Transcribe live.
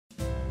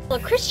Well,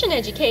 Christian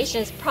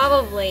education is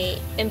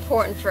probably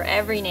important for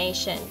every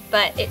nation,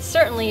 but it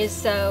certainly is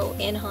so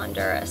in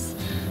Honduras.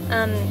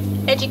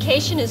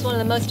 Education is one of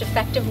the most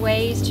effective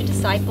ways to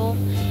disciple,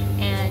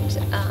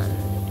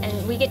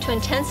 and we get to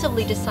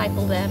intensively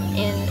disciple them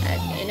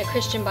in a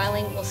Christian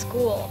bilingual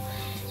school,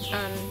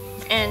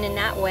 and in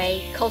that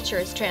way culture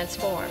is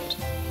transformed.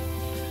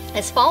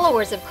 As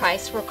followers of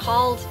Christ, we're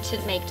called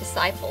to make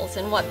disciples,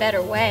 and what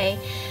better way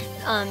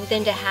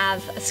than to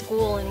have a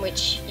school in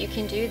which you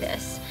can do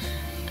this.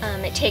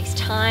 It takes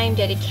time,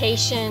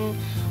 dedication,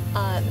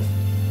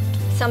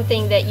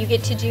 something that you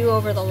get to do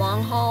over the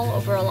long haul,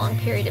 over a long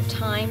period of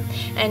time,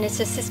 and it's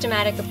a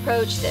systematic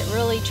approach that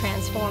really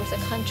transforms a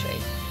country.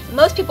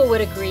 Most people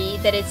would agree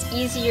that it's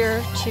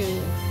easier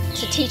to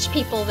teach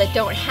people that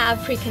don't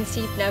have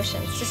preconceived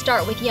notions, to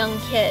start with young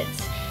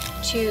kids,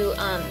 to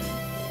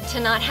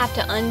not have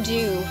to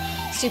undo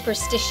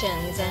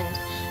superstitions and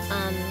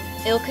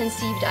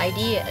ill-conceived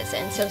ideas.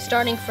 And so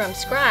starting from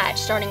scratch,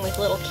 starting with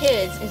little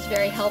kids, is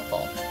very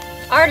helpful.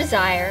 Our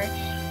desire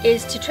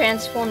is to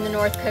transform the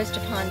north coast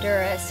of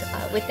Honduras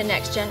with the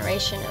next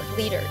generation of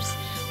leaders.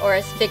 Or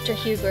as Victor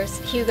Hugo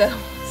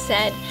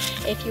said,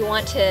 if you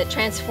want to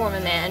transform a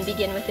man,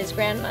 begin with his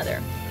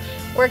grandmother.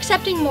 We're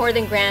accepting more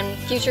than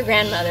future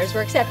grandmothers,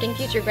 we're accepting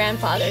future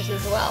grandfathers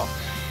as well.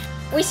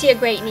 We see a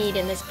great need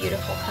in this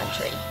beautiful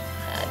country.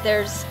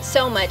 There's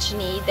so much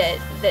need that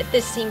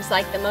this seems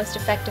like the most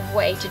effective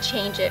way to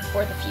change it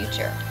for the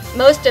future.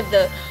 Most of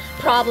the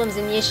problems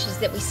and the issues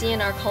that we see in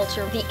our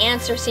culture, the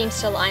answer seems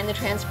to lie in the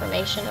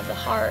transformation of the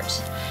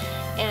heart.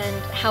 And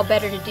how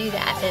better to do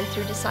that than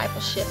through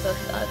discipleship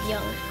of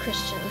young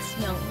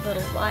Christians, young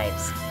little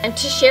lives. And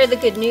to share the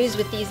good news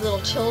with these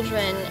little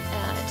children,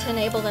 to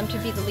enable them to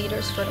be the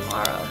leaders for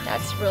tomorrow.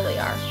 That's really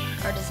our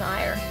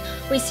desire.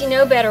 We see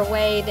no better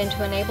way than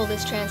to enable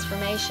this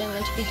transformation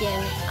than to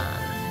begin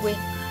with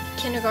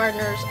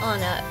kindergartners on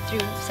up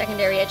through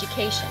secondary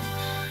education.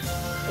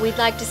 We'd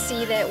like to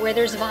see that where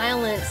there's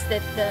violence,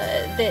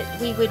 that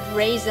we would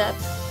raise up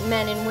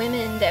men and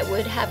women that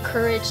would have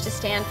courage to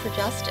stand for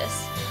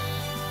justice.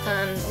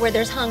 Where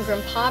there's hunger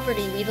and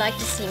poverty, we'd like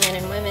to see men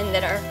and women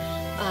that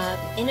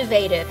are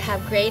innovative,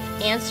 have great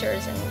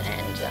answers, and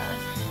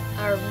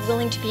are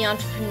willing to be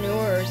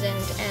entrepreneurs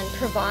and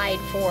provide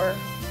for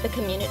the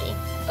community.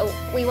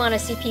 We want to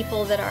see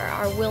people that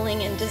are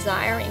willing and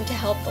desiring to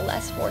help the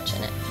less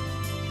fortunate.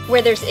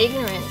 Where there's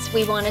ignorance,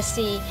 we want to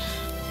see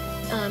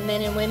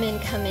men and women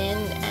come in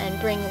and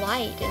bring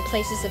light in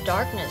places of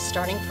darkness,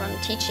 starting from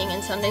teaching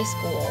in Sunday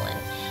school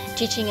and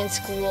teaching in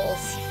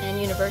schools and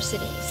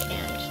universities,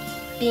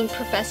 and being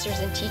professors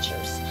and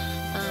teachers,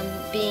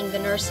 being the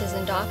nurses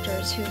and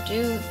doctors who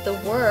do the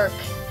work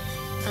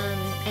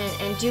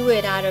and do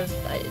it out of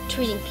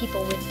treating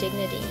people with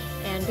dignity.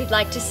 And we'd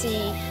like to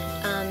see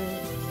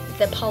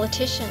the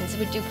politicians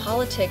would do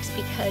politics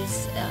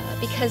because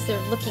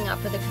they're looking out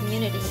for the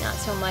community, not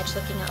so much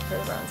looking out for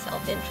their own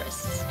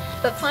self-interests.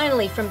 But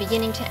finally, from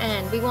beginning to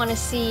end, we want to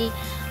see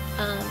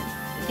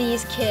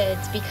these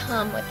kids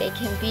become what they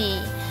can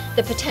be,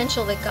 the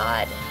potential that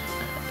God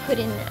put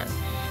in them,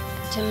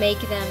 to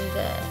make them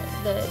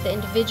the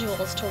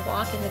individuals to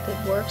walk in the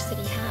good works that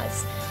He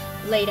has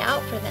laid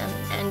out for them,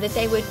 and that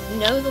they would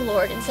know the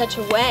Lord in such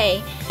a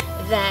way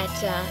that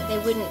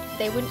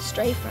they wouldn't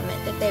stray from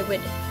it, that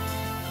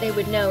they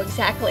would know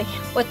exactly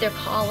what their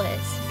call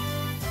is,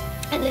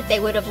 and that they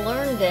would have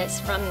learned this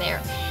from their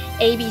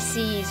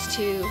ABCs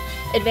to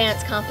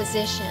advanced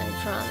composition,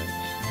 from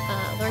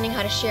learning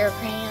how to share a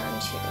crayon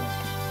to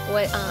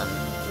what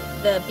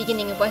the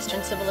beginning of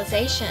Western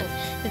civilization,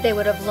 that they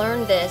would have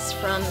learned this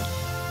from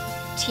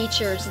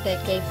teachers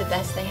that gave the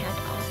best they had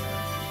to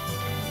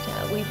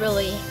offer. And we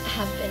really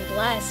have been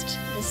blessed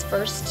this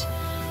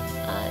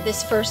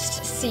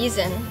first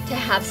season to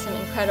have some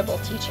incredible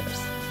teachers.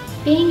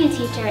 Being a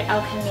teacher at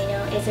El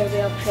Camino is a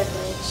real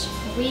privilege.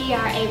 We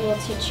are able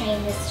to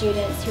train the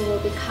students who will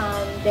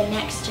become the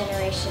next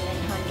generation in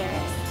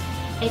Honduras.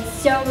 It's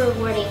so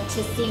rewarding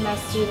to see my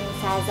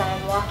students as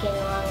I'm walking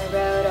along the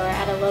road or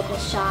at a local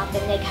shop,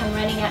 and they come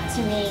running up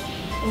to me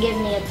and give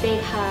me a big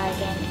hug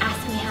and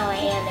ask me how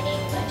I am in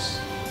English.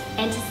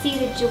 And to see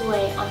the joy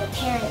on the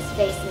parents'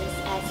 faces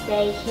as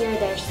they hear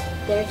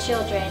their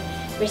children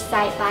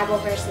recite Bible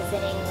verses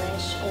in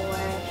English or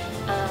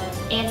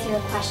answer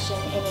a question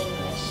in English.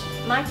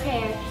 My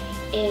prayer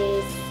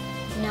is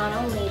not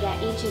only that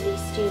each of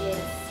these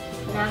students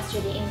master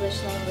the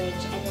English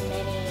language and the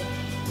many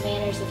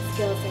manners and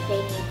skills that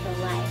they need for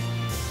life,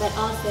 but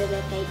also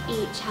that they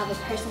each have a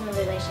personal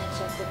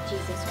relationship with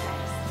Jesus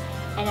Christ.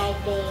 And I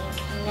think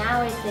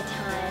now is the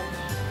time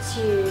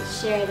to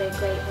share the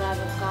great love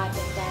of God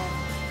with them,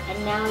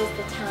 and now is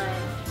the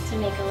time to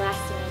make a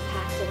lasting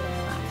impact in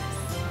their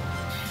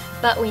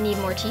lives. But we need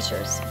more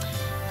teachers.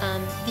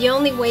 The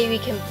only way we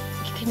can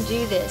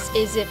do this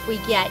is if we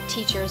get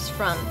teachers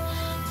from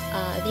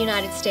the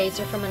United States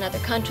or from another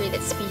country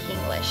that speak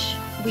English.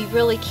 We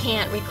really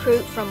can't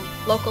recruit from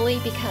locally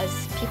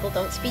because people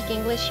don't speak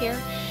English here,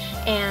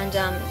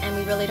 and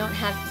we really don't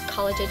have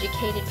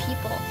college-educated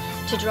people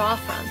to draw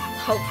from.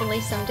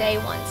 Hopefully someday,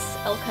 once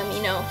El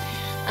Camino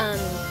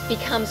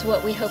becomes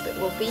what we hope it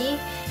will be,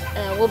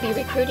 we'll be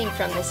recruiting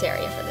from this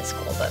area for the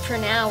school. But for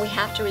now, we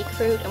have to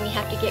recruit and we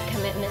have to get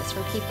commitments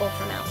from people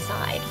from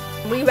outside.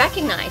 We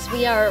recognize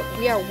we are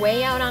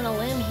way out on a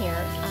limb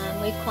here.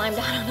 We've climbed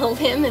out on a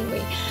limb,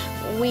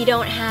 and we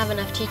don't have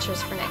enough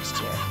teachers for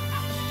next year.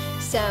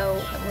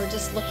 So we're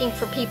just looking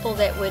for people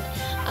that would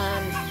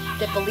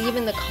that believe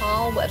in the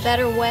call. What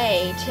better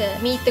way to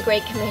meet the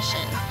Great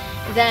Commission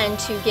than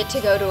to get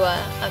to go to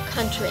a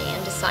country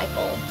and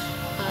disciple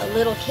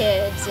little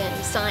kids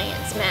in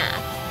science, math,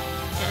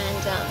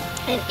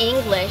 and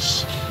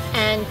English,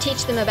 and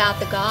teach them about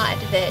the God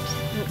that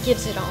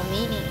gives it all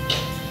meaning.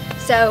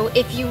 So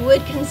if you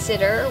would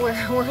consider,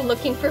 we're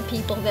looking for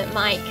people that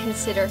might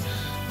consider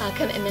a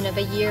commitment of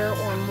a year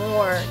or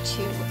more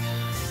to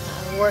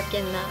work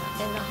in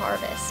the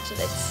harvest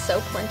that's so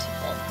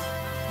plentiful.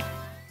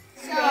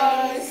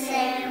 So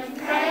sing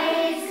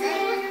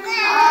praises,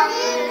 all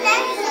the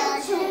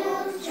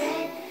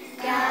children,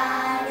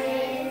 God